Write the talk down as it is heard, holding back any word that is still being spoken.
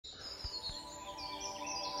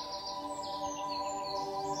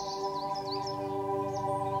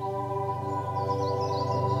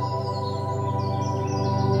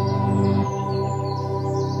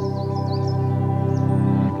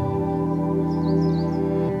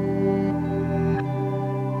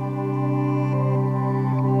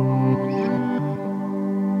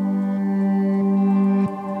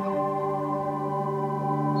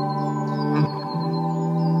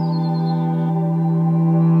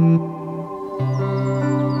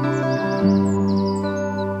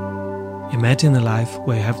Imagine a life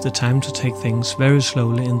where you have the time to take things very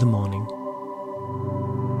slowly in the morning,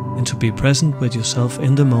 and to be present with yourself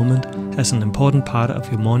in the moment as an important part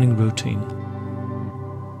of your morning routine,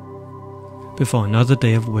 before another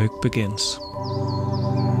day of work begins.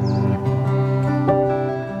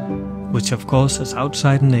 Which of course is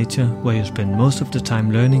outside in nature, where you spend most of the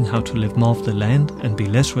time learning how to live more of the land and be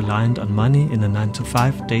less reliant on money in a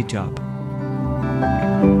 9-to-5 day job.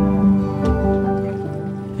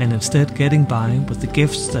 And instead getting by with the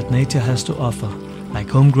gifts that nature has to offer, like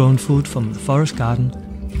homegrown food from the forest garden,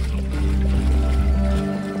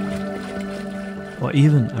 or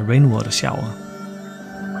even a rainwater shower.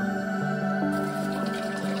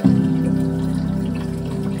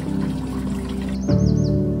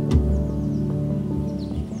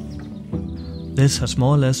 This has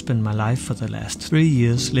more or less been my life for the last 3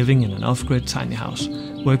 years, living in an off-grid tiny house,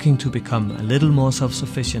 working to become a little more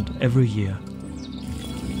self-sufficient every year.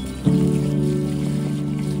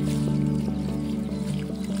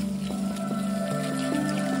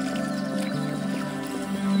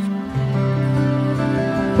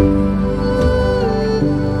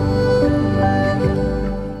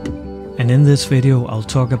 And in this video I'll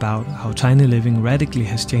talk about how tiny living radically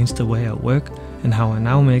has changed the way I work and how I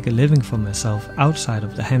now make a living for myself outside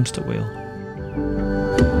of the hamster wheel.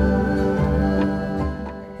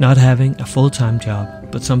 Not having a full-time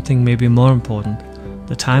job, but something maybe more important,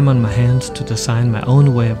 the time on my hands to design my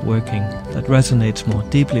own way of working that resonates more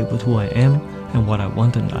deeply with who I am and what I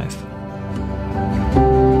want in life.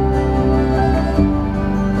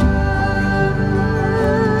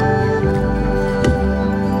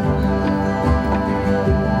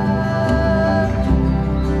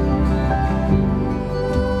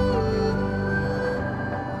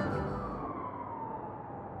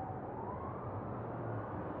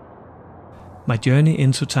 My journey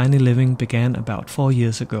into tiny living began about 4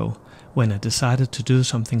 years ago, when I decided to do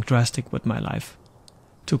something drastic with my life.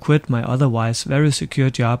 To quit my otherwise very secure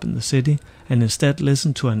job in the city and instead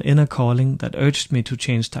listen to an inner calling that urged me to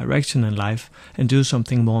change direction in life and do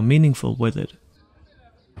something more meaningful with it.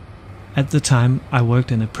 At the time, I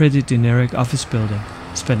worked in a pretty generic office building,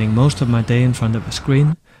 spending most of my day in front of a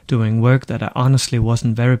screen, doing work that I honestly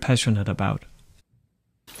wasn't very passionate about.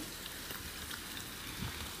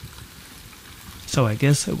 So I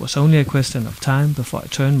guess it was only a question of time before I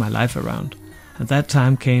turned my life around, and that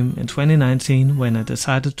time came in 2019 when I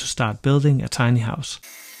decided to start building a tiny house.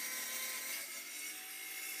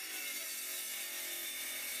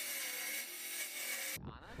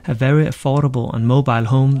 A very affordable and mobile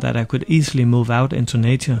home that I could easily move out into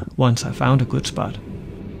nature once I found a good spot.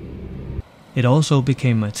 It also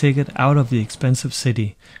became my ticket out of the expensive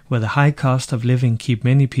city, where the high cost of living keep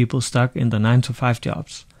many people stuck in the 9-to-5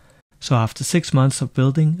 jobs. So after 6 months of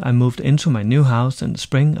building, I moved into my new house in the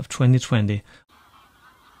spring of 2020,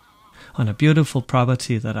 on a beautiful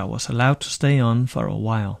property that I was allowed to stay on for a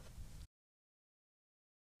while.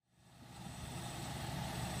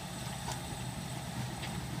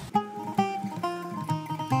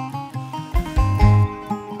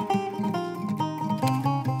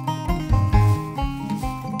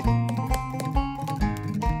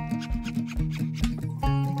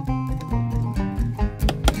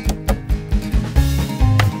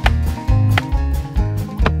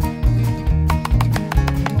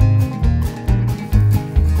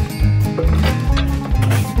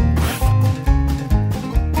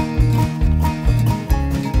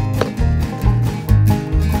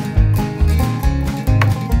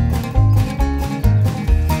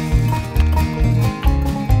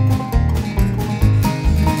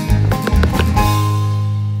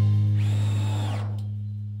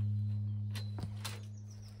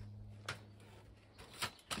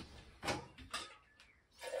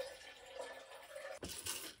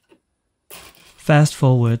 Fast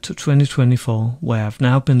forward to 2024, where I've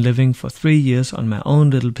now been living for 3 years on my own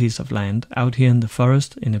little piece of land out here in the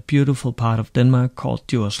forest in a beautiful part of Denmark called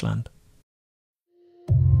Djursland.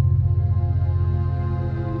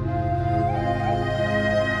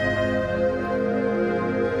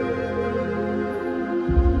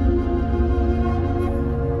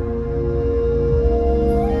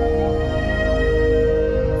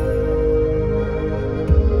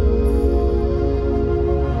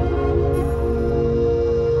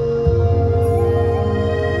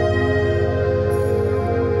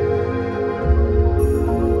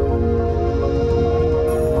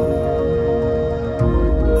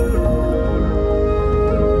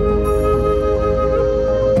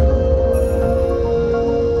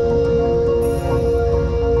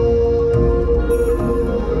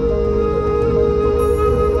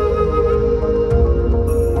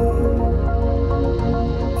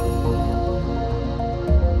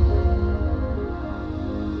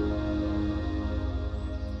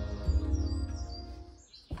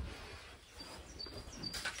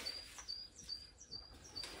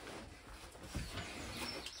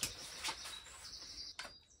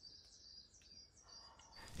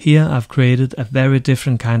 Here I've created a very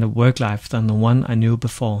different kind of work life than the one I knew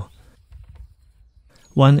before.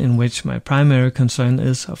 One in which my primary concern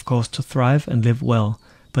is, of course, to thrive and live well,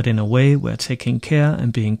 but in a way where taking care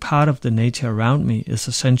and being part of the nature around me is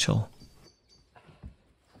essential.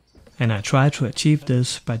 And I try to achieve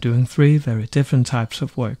this by doing 3 very different types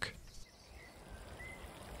of work.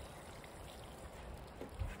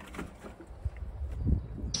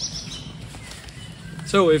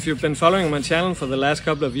 So if you've been following my channel for the last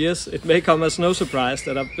couple of years, it may come as no surprise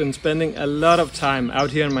that I've been spending a lot of time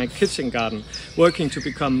out here in my kitchen garden, working to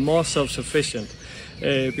become more self-sufficient.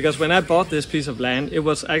 Because when I bought this piece of land, it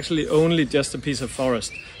was actually only just a piece of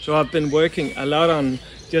forest. So I've been working a lot on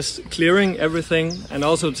just clearing everything and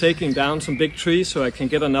also taking down some big trees so I can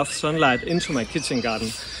get enough sunlight into my kitchen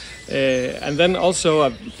garden. And then also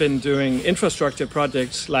I've been doing infrastructure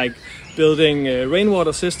projects like building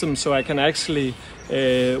rainwater systems so I can actually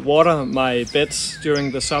water my beds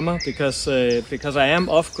during the summer because I am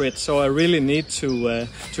off-grid, so I really need to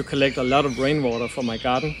collect a lot of rainwater for my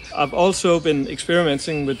garden. I've also been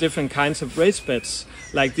experimenting with different kinds of raised beds,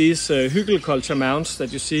 like these hyggelkultur mounds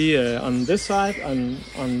that you see on this side,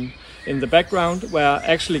 in the background, where I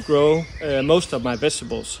actually grow most of my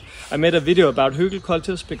vegetables. I made a video about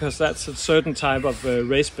hyggelkulturs because that's a certain type of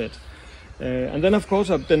raised bed. And then of course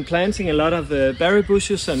I've been planting a lot of berry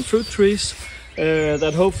bushes and fruit trees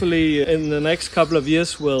that hopefully in the next couple of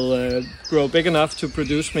years will grow big enough to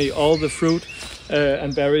produce me all the fruit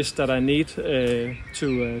and berries that I need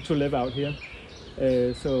to live out here.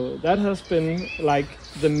 So that has been like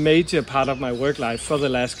the major part of my work life for the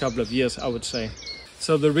last couple of years, I would say.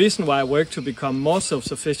 So the reason why I work to become more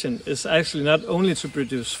self-sufficient is actually not only to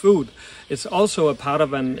produce food, it's also a part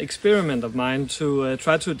of an experiment of mine to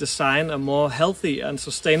try to design a more healthy and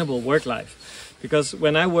sustainable work life. Because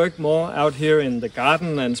when I work more out here in the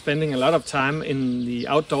garden and spending a lot of time in the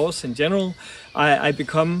outdoors in general, I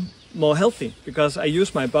become more healthy because I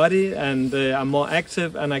use my body and I'm more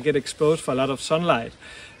active and I get exposed for a lot of sunlight.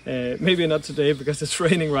 Maybe not today because it's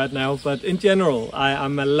raining right now, but in general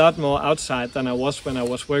I'm a lot more outside than I was when I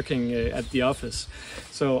was working at the office.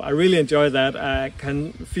 So I really enjoy that. I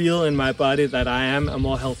can feel in my body that I am a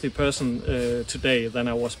more healthy person today than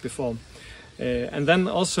I was before. And then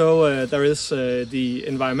also there is the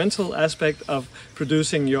environmental aspect of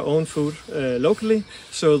producing your own food locally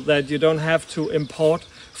so that you don't have to import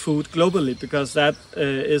food globally, because that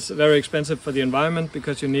is very expensive for the environment,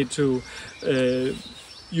 because you need to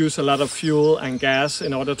use a lot of fuel and gas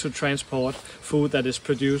in order to transport food that is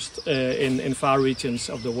produced in far regions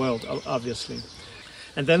of the world, obviously.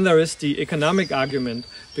 And then there is the economic argument,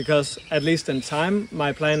 because at least in time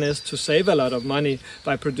my plan is to save a lot of money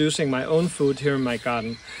by producing my own food here in my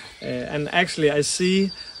garden. And actually I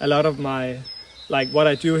see a lot of what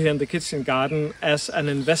I do here in the kitchen garden as an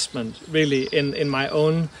investment really in my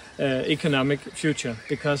own economic future,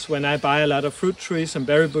 because when I buy a lot of fruit trees and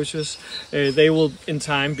berry bushes, they will in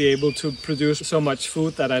time be able to produce so much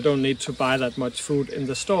food that I don't need to buy that much food in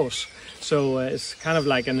the stores. So it's kind of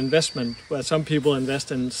like an investment where some people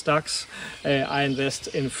invest in stocks, I invest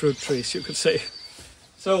in fruit trees, you could say.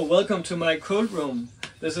 So welcome to my cold room.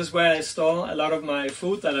 This is where I store a lot of my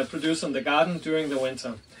food that I produce in the garden during the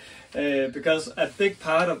winter. Because a big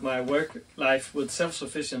part of my work life with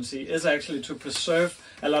self-sufficiency is actually to preserve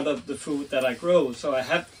a lot of the food that I grow, so I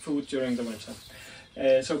have food during the winter.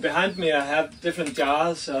 So behind me I have different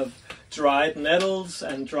jars of dried nettles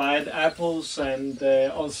and dried apples, and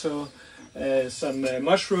also some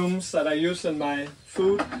mushrooms that I use in my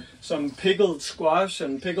food, some pickled squash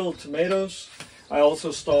and pickled tomatoes. I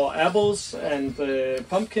also store apples and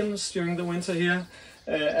pumpkins during the winter here.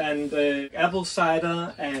 And apple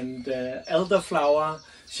cider and elderflower,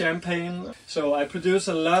 champagne. So I produce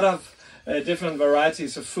a lot of different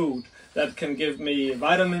varieties of food that can give me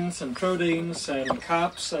vitamins and proteins and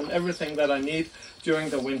carbs and everything that I need during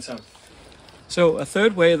the winter. So a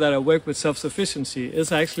third way that I work with self-sufficiency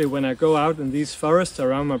is actually when I go out in these forests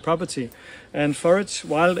around my property and forage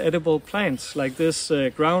wild edible plants, like this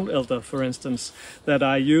ground elder, for instance, that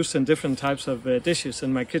I use in different types of dishes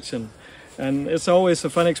in my kitchen. And it's always a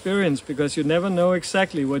fun experience because you never know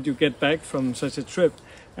exactly what you get back from such a trip.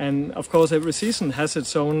 And of course every season has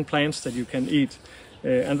its own plants that you can eat.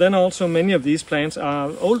 And then also many of these plants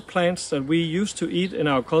are old plants that we used to eat in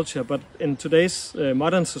our culture, but in today's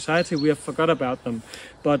modern society we have forgot about them.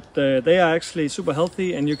 But they are actually super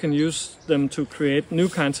healthy, and you can use them to create new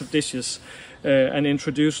kinds of dishes and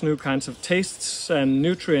introduce new kinds of tastes and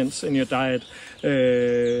nutrients in your diet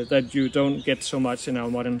that you don't get so much in our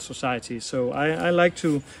modern society. So I like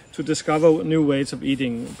to discover new ways of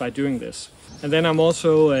eating by doing this. And then I'm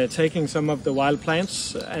also taking some of the wild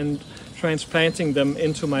plants and transplanting them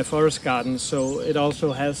into my forest garden, so it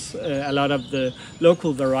also has a lot of the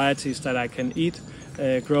local varieties that I can eat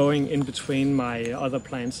growing in between my other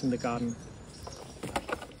plants in the garden.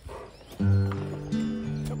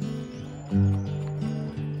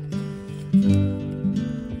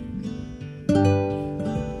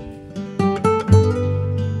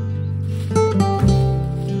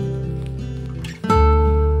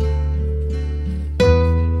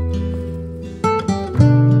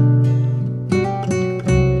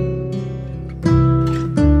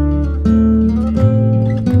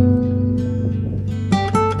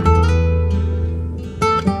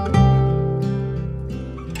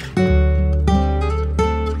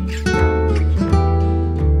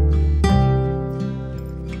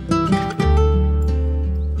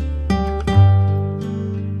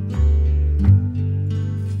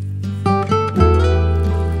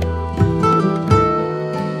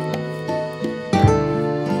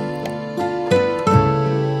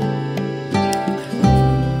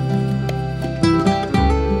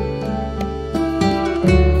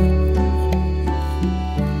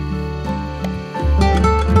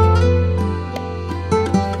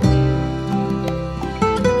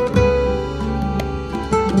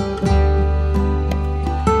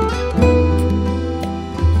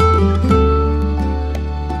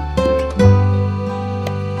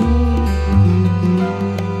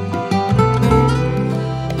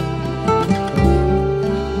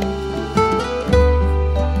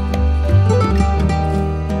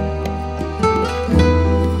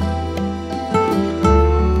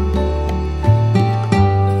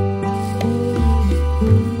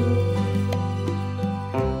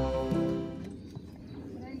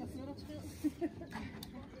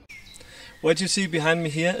 What you see behind me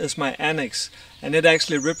here is my annex, and it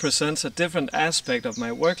actually represents a different aspect of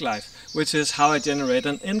my work life, which is how I generate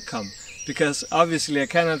an income. Because obviously I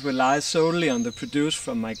cannot rely solely on the produce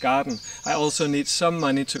from my garden. I also need some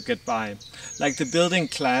money to get by. Like the building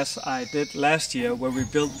class I did last year, where we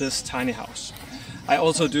built this tiny house. I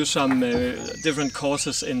also do some different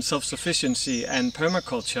courses in self-sufficiency and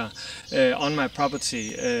permaculture on my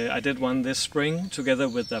property. I did one this spring together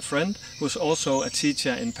with a friend who's also a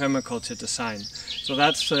teacher in permaculture design. So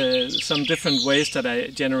that's some different ways that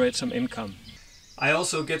I generate some income. I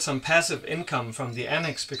also get some passive income from the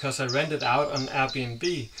annex because I rent it out on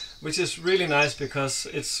Airbnb, which is really nice because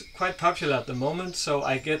it's quite popular at the moment, so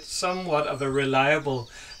I get somewhat of a reliable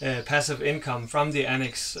passive income from the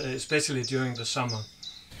annex, especially during the summer.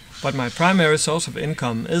 But my primary source of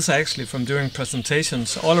income is actually from doing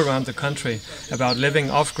presentations all around the country about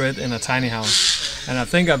living off-grid in a tiny house. And I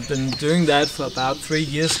think I've been doing that for about 3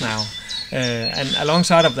 years now. And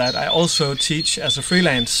alongside of that, I also teach as a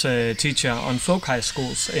freelance teacher on folk high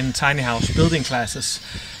schools in tiny house building classes,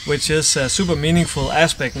 which is a super meaningful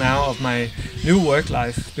aspect now of my new work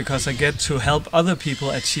life, because I get to help other people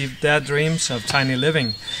achieve their dreams of tiny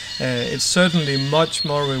living. It's certainly much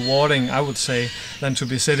more rewarding, I would say, than to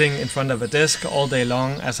be sitting in front of a desk all day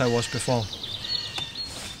long as I was before.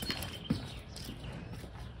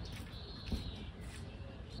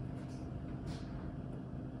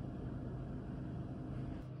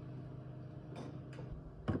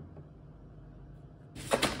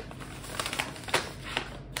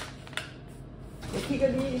 Jeg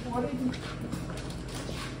kigger lige i hurtigt.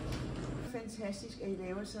 Fantastisk, at I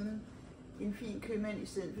laver sådan en fin købmand i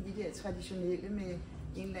stedet for de der traditionelle med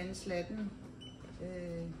en eller anden slatten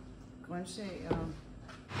grøntsager.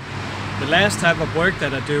 The last type of work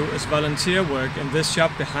that I do is volunteer work in this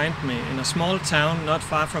shop behind me in a small town not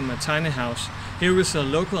far from a tiny house. Here we sell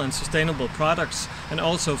local and sustainable products and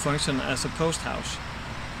also function as a post house.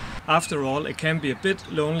 After all, it can be a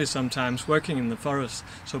bit lonely sometimes working in the forest,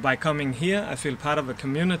 so by coming here I feel part of a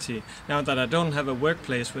community now that I don't have a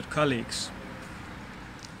workplace with colleagues.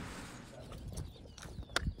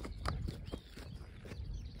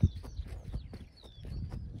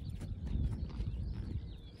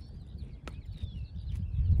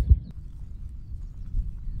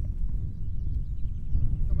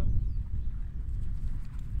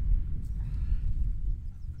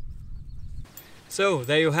 So,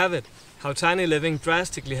 there you have it, how tiny living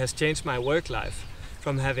drastically has changed my work life.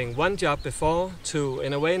 from having one job before to,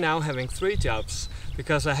 in a way, now having 3 jobs,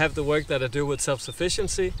 because I have the work that I do with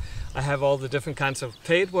self-sufficiency, I have all the different kinds of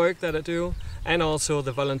paid work that I do, and also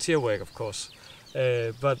the volunteer work, of course.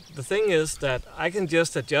 But the thing is that I can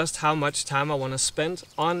just adjust how much time I want to spend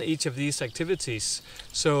on each of these activities,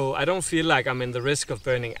 so I don't feel like I'm in the risk of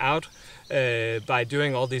burning out by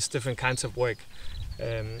doing all these different kinds of work.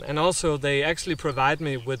 And also they actually provide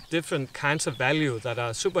me with different kinds of value that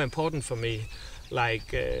are super important for me,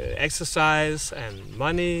 like exercise and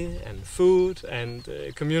money and food and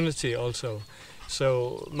community also.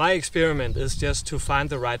 So my experiment is just to find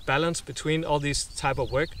the right balance between all these type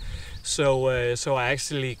of work, so I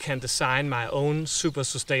actually can design my own super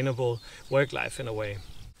sustainable work life in a way.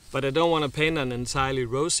 But I don't want to paint an entirely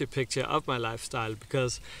rosy picture of my lifestyle,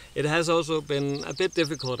 because it has also been a bit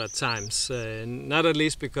difficult at times, not at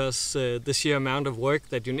least because the sheer amount of work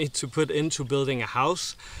that you need to put into building a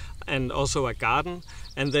house and also a garden,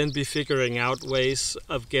 and then be figuring out ways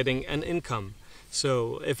of getting an income.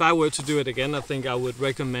 So if I were to do it again, I think I would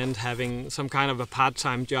recommend having some kind of a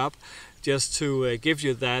part-time job, just to give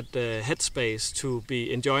you that headspace to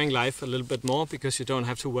be enjoying life a little bit more, because you don't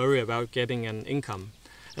have to worry about getting an income.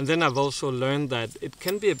 And then I've also learned that it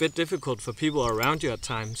can be a bit difficult for people around you at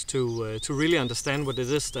times to really understand what it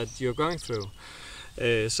is that you're going through.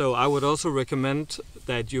 So I would also recommend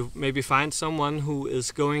that you maybe find someone who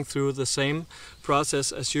is going through the same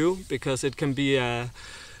process as you, because it can be a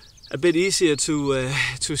bit easier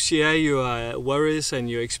to share your worries and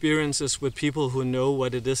your experiences with people who know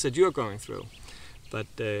what it is that you're going through. But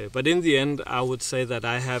in the end, I would say that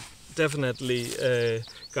I have definitely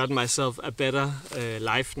got myself a better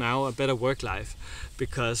life now, a better work life,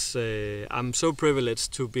 because I'm so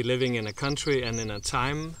privileged to be living in a country and in a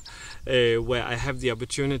time where I have the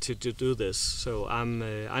opportunity to do this. So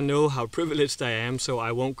I know how privileged I am, so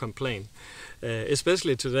I won't complain.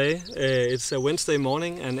 Especially today, it's a Wednesday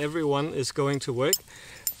morning and everyone is going to work,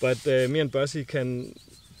 but me and Bossy can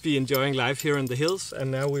be enjoying life here in the hills,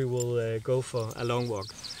 and now we will go for a long walk.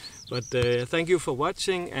 But thank you for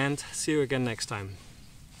watching, and see you again next time.